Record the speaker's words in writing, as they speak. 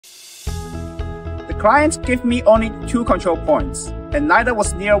Client gave me only 2 control points, and neither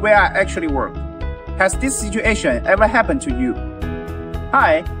was near where I actually work. Has this situation ever happened to you?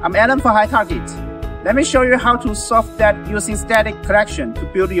 Hi, I'm Alan for HiTarget. Let me show you how to solve that using static collection to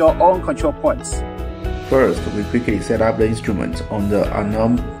build your own control points. First, we quickly set up the instrument on the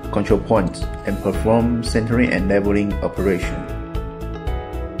unknown control point and perform centering and leveling operation.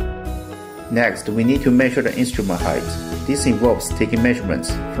 Next, we need to measure the instrument height. This involves taking measurements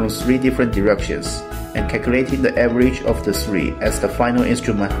from 3 different directions and calculating the average of the 3 as the final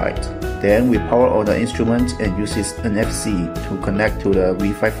instrument height. Then we power on the instrument and use its NFC to connect to the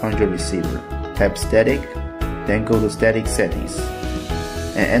V500 receiver. Tap static, then go to static settings,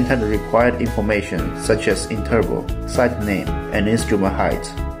 and enter the required information such as interval, site name, and instrument height.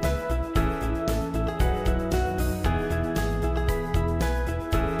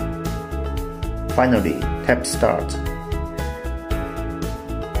 Finally, tap Start.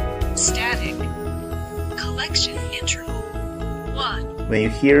 Static collection interval 1. When you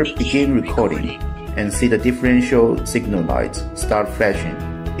hear Begin recording and see the differential signal light start flashing,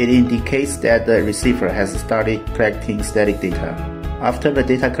 it indicates that the receiver has started collecting static data. After the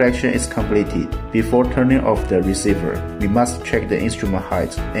data collection is completed, before turning off the receiver, we must check the instrument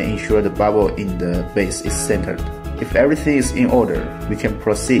height and ensure the bubble in the base is centered. If everything is in order, we can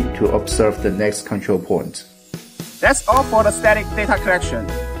proceed to observe the next control point. That's all for the static data collection.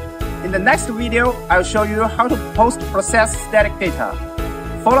 In the next video, I'll show you how to post-process static data.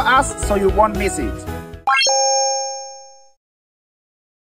 Follow us so you won't miss it.